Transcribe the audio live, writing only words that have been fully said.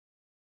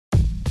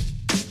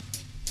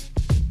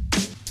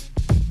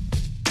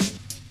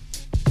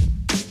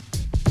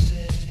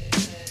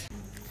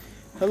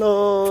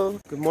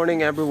Hello! Good morning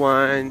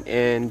everyone,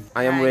 and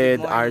I am with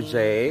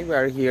RJ. We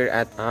are here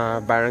at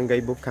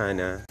Barangay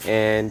Bucana,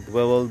 and we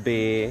will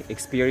be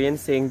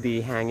experiencing the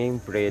hanging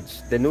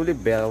bridge, the newly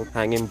built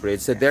hanging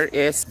bridge. So there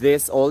is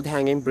this old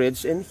hanging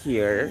bridge in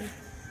here.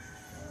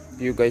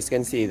 You guys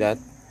can see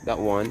that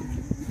one.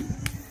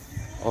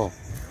 Oh,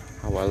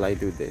 how will I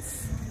do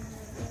this?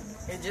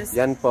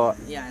 Yan po.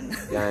 Yan.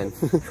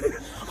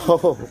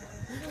 Oh.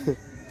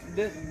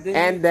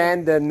 And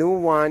then the new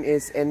one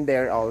is in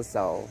there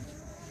also.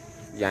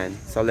 Yan.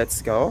 So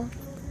let's go.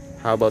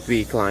 How about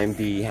we climb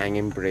the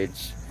hanging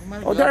bridge?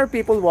 Oh, there are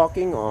people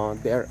walking. Oh,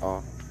 there.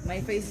 Oh. My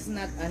face is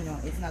not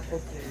it's not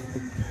okay.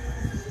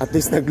 At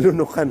least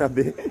nagluno ka na,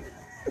 be.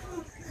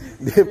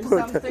 There's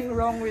something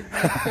wrong with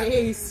my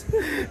face.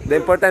 The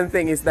important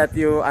thing is that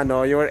you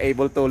were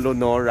able to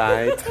luno,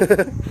 right?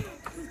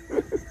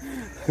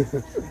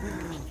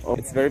 Oh,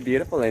 it's very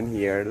beautiful in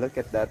here. Look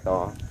at that.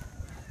 Oh.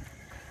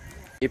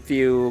 If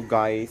you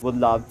guys would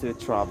love to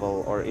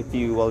travel, or if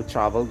you will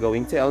travel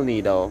going to El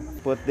Nido,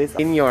 put this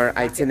in your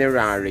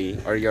itinerary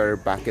or your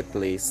bucket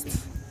list.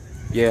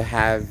 You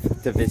have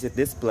to visit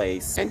this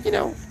place, and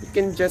you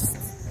can just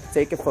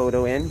take a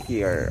photo in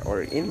here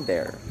or in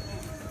there.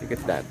 Look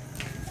at that.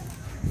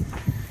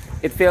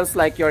 It feels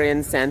like you're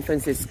in San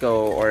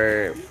Francisco,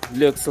 or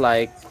looks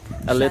like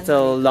a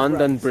little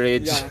London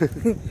Bridge.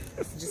 Yeah.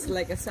 It's just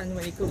like a San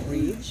Juanico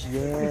Bridge.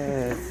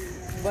 Yes.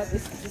 But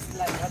it's just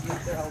like a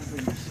literal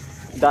bridge.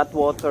 That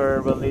water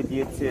will lead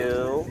you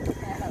to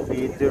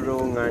the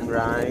Durungan,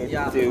 right?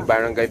 Yeah. To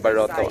Barangay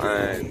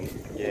Barotoan.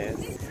 Yes.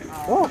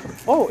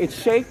 Oh, it's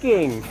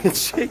shaking.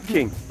 It's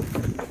shaking.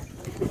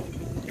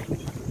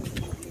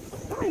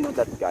 I know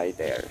that guy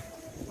there.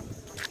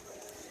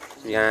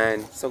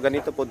 Yan. So,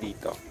 ganito po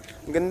dito.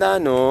 Ang ganda,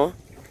 no?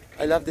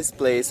 I love this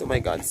place. Oh my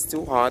God, it's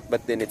too hot,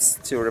 but then it's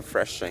too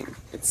refreshing.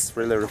 It's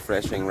really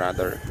refreshing,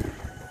 rather.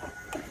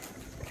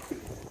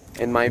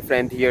 And my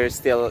friend here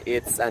still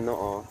eats,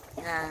 champong.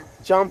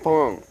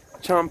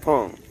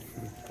 Champong.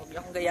 Huwag niyo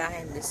akong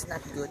gayahin. This is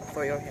not good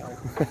for your health.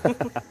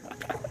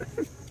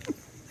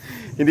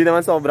 Hindi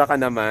naman sobra ka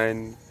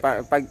naman.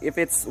 If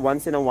it's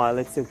once in a while,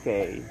 it's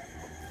okay.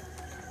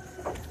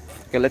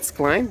 Okay, let's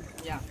climb?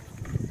 Yeah.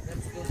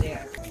 Let's go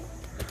there.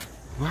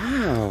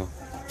 Wow.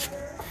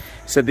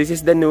 So this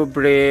is the new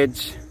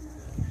bridge.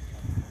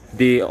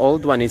 The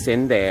old one is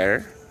in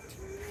there.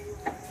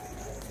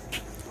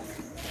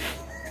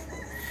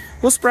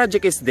 Whose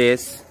project is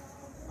this?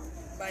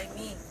 By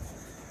me.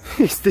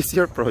 Is this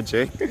your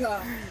project?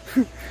 Yeah.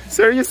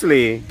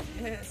 Seriously?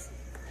 Yes.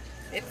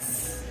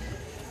 It's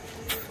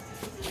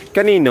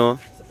Kanino?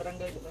 sa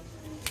barangay.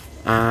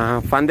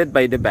 Funded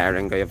by the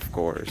barangay, of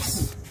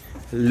course.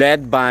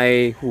 Led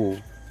by who?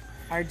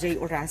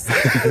 RJ Orasa.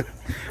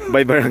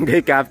 By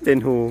barangay captain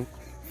who?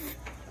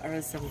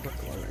 Arasal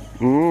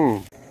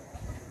Bacolod.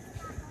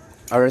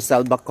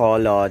 Arasal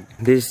Bacolod.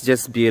 This is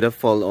just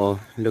beautiful. Oh,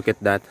 look at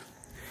that.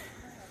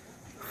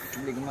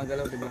 Hindi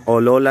gumagalaw, diba?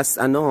 Oh,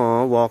 Lola's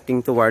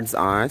walking towards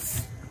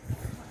us.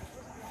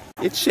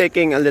 It's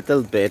shaking a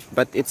little bit,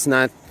 but it's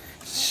not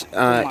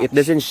it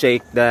doesn't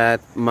shake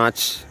that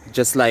much,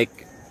 just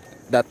like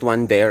that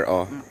one there.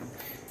 Oh.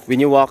 When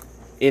you walk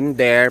in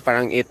there,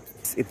 parang it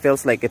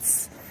feels like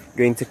it's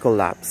going to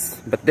collapse.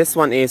 But this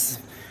one is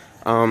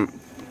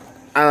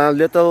a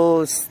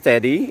little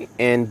steady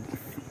and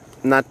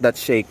not that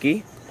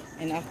shaky.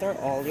 And after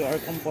all, you are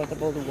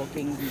comfortable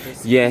walking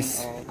this.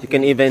 Yes, you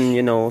can even,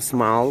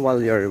 smile while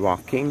you're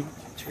walking.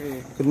 True.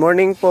 Good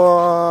morning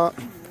po.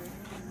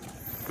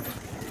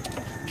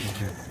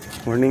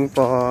 Morning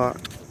po.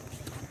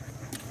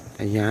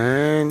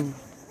 Ayan.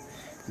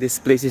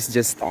 This place is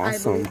just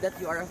awesome. I believe that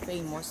you are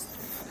famous.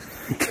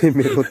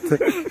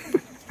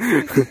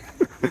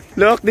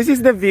 Look, this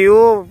is the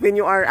view when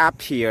you are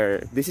up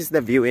here. This is the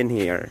view in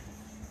here.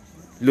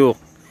 Look.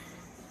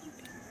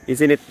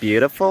 Isn't it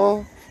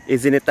beautiful?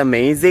 Isn't it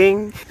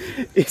amazing?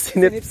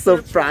 Isn't it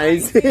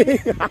surprising?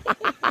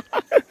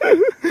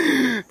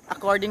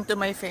 According to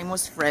my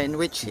famous friend,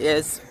 which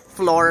is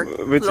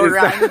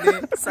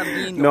Florande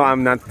Sabino. No,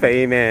 I'm not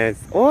famous.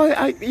 Oh,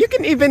 you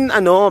can even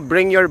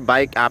bring your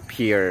bike up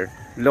here.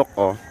 Look,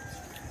 oh.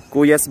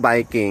 Kuya's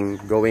biking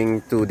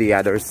going to the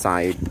other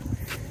side.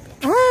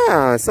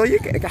 So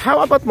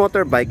how about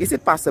motorbike? Is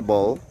it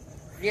possible?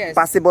 Yes.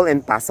 Possible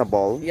and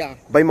passable? Yeah.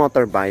 By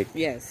motorbike?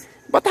 Yes.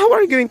 But how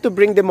are you going to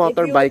bring the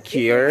motorbike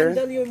here? If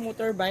you handle your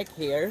motorbike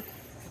here,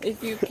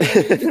 if you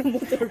carry the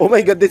motorbike. Oh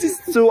my God, this is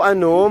so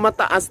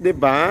mataas,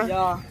 diba?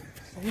 Yeah. Oh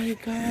my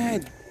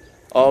God.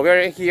 Oh,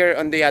 we're here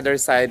on the other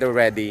side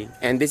already.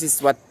 And this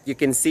is what you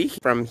can see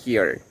from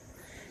here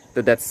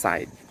to that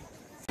side.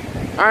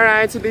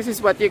 Alright, so this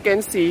is what you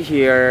can see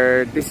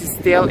here. This is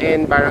still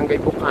in Barangay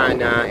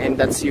Bucana, and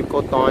that's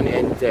Yukoton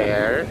and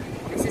there.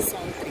 This is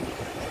Zone 3.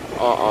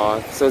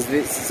 So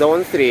this is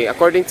Zone 3.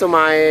 According to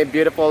my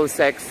beautiful,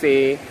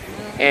 sexy,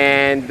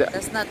 and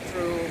that's not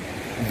true,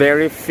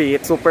 very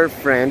fit, super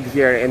friend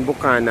here in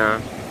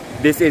Bucana,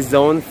 this is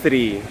Zone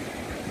 3.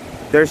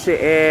 There she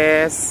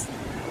is.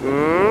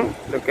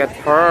 Look at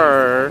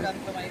her.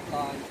 Welcome to my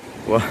vlog.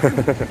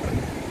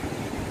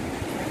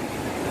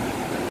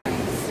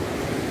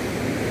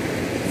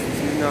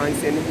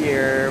 guys in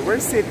here.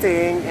 We're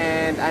sitting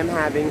and I'm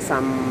having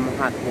some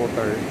hot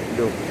water.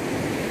 Look.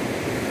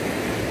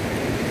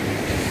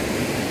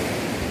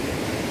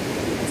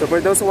 So for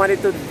those who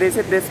wanted to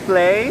visit this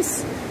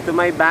place, to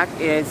my back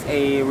is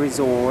a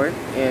resort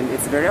and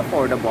it's very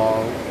affordable.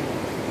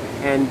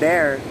 And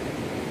there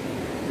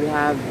we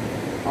have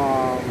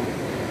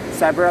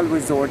several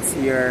resorts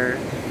here.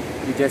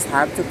 You just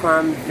have to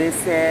come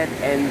visit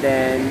and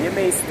then you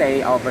may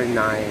stay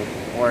overnight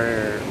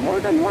or more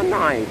than one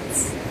night.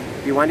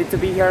 If you wanted to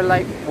be here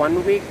like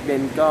 1 week,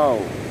 then go.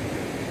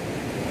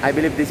 I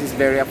believe this is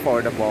very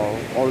affordable.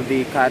 All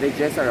the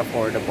cottages are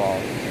affordable.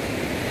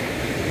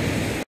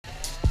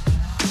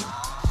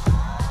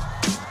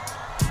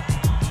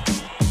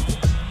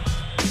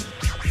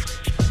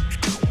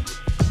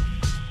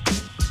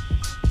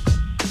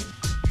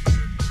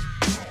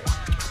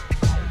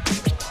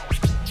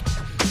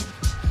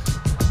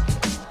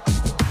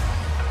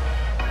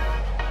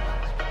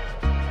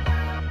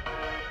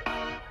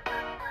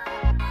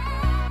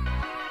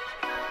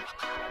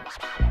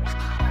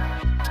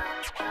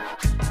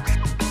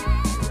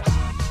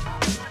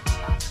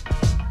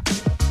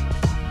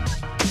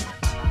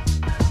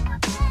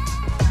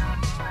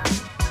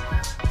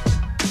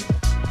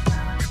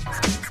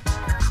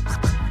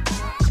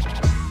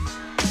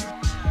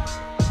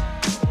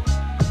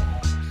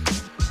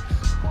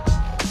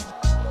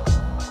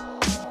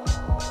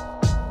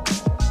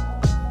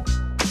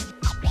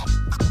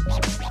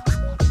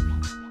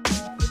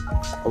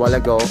 A while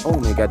ago, oh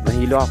my god,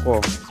 nahilo ako.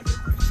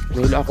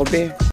 Nahilo ako, be.